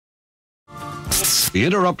We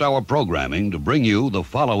interrupt our programming to bring you the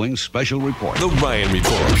following special report. The Ryan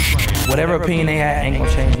Report. Whatever opinion they had ain't gonna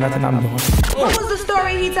change nothing I'm doing. What was the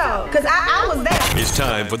story he told? Because I was there. It's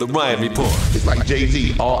time for the Ryan Report. It's like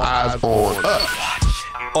Jay-Z, all eyes on us.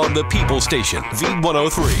 On the People Station,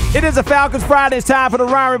 V103. It is a Falcons Friday. It's time for the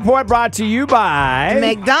Ryan Report, brought to you by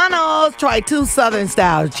McDonald's. Try 2 Southern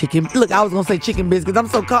style chicken. Look, I was gonna say chicken biscuits. I'm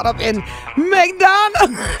so caught up in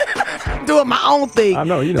McDonald's. Doing my own thing. I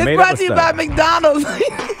know, you It's made brought up to you stuff. by McDonald's.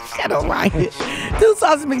 Shut up, Ryan. 2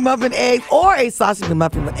 sausage McMuffin eggs or a sausage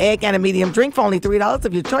McMuffin with egg and a medium drink for only $3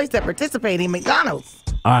 of your choice at participating McDonald's.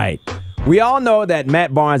 All right. We all know that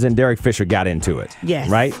Matt Barnes and Derek Fisher got into it. Yes.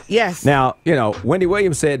 Right? Yes. Now, you know, Wendy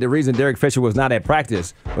Williams said the reason Derek Fisher was not at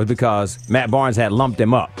practice was because Matt Barnes had lumped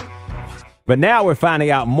him up. But now we're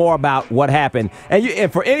finding out more about what happened.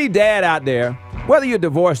 And for any dad out there, whether you're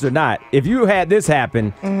divorced or not, if you had this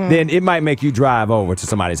happen, then it might make you drive over to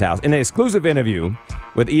somebody's house. In an exclusive interview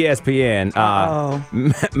with ESPN,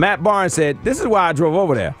 Matt Barnes said, this is why I drove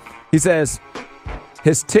over there. He says,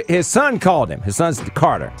 his son called him. His son's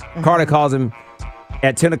Carter. Carter calls him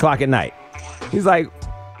at 10 o'clock at night. He's like,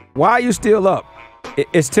 why are you still up?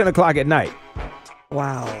 It's 10 o'clock at night.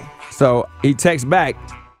 Wow. So he texts back,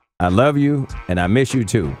 I love you and I miss you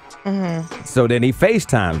too. So then he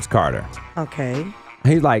FaceTimes Carter. Okay.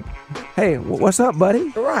 He's like, hey, what's up, buddy?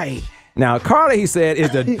 Right. Now, Carter, he said, is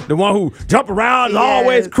the one who jump around and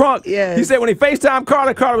always crunk. Yes. He said when he FaceTimed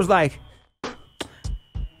Carter, Carter was like,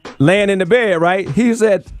 laying in the bed, right? He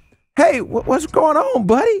said, hey, what's going on,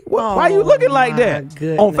 buddy? Why are you looking like that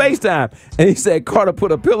on FaceTime? And he said Carter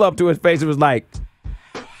put a pillow up to his face and was like,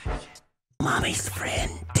 Mommy's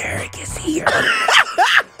friend Derek is here.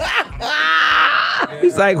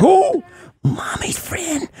 He's like, who? Mommy's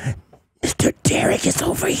friend Mr. Derek is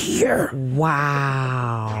over here.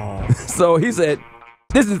 Wow. So he said,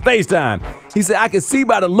 this is FaceTime. He said, I could see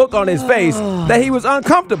by the look on his face that he was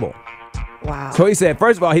uncomfortable. Wow. So he said,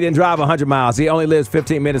 first of all, he didn't drive 100 miles. He only lives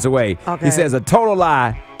 15 minutes away. Okay. He says a total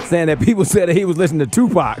lie, saying that people said that he was listening to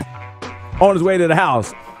Tupac on his way to the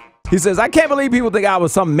house. He says, I can't believe people think I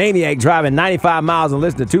was some maniac driving 95 miles and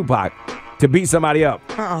listening to Tupac to beat somebody up.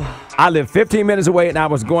 I live 15 minutes away, and I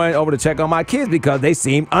was going over to check on my kids because they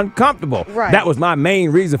seemed uncomfortable. Right. That was my main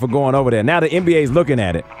reason for going over there. Now the NBA is looking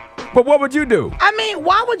at it. But what would you do? I mean,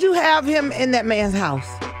 why would you have him in that man's house?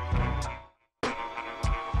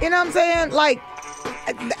 You know what I'm saying? Like,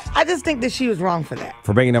 I just think that she was wrong for that.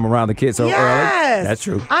 For bringing them around the kids so early? That's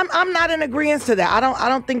true. I'm not in agreement to that. I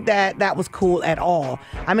don't think that was cool at all.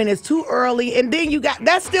 I mean, it's too early, and then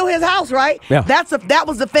that's still his house, right? Yeah. That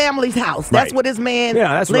was the family's house. That's Right. what his man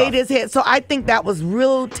that's laid rough. his head. So I think that was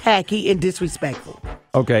real tacky and disrespectful.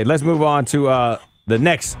 Okay, let's move on to the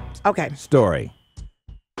next story.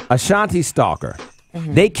 Ashanti Stalker.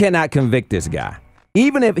 They cannot convict this guy.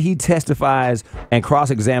 Even if he testifies and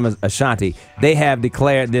cross-examines Ashanti, they have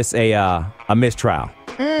declared this a mistrial.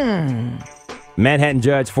 Manhattan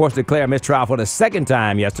judge forced to declare a mistrial for the second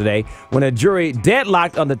time yesterday when a jury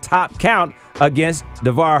deadlocked on the top count against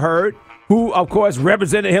DeVar Hurd, who, of course,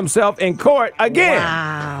 represented himself in court again.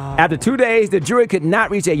 Wow. After 2 days, the jury could not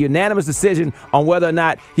reach a unanimous decision on whether or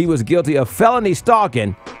not he was guilty of felony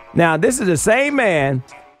stalking. Now, this is the same man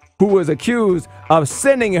who was accused of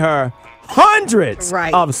sending her hundreds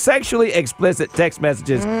of sexually explicit text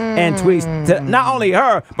messages and tweets to not only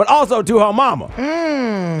her, but also to her mama.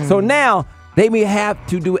 So now they may have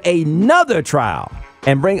to do another trial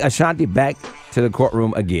and bring Ashanti back to the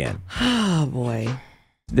courtroom again. Oh, boy.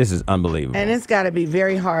 This is unbelievable. And it's got to be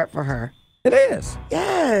very hard for her. It is.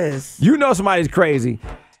 Yes. You know somebody's crazy.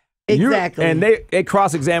 Exactly. And they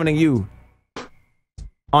cross-examining you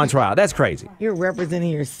on trial. That's crazy. You're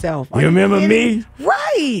representing yourself. You remember me?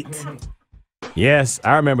 Right. Yes,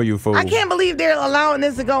 I remember you, fool. I can't believe they're allowing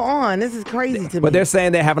this to go on. This is crazy to me. But they're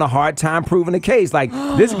saying they're having a hard time proving the case. Like,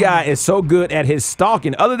 this guy is so good at his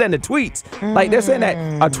stalking, other than the tweets. Like, they're saying that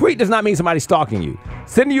a tweet does not mean somebody's stalking you.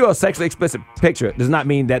 Sending you a sexually explicit picture does not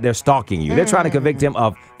mean that they're stalking you. They're trying to convict him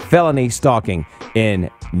of felony stalking in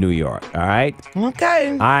New York. All right?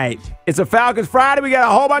 Okay. All right. It's a Falcons Friday. We got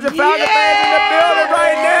a whole bunch of Falcons fans in the building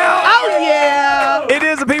right now. Oh, yeah. It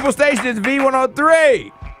is the People Station. It's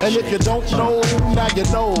V103. And if you don't know, now you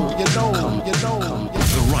know, you know, you know.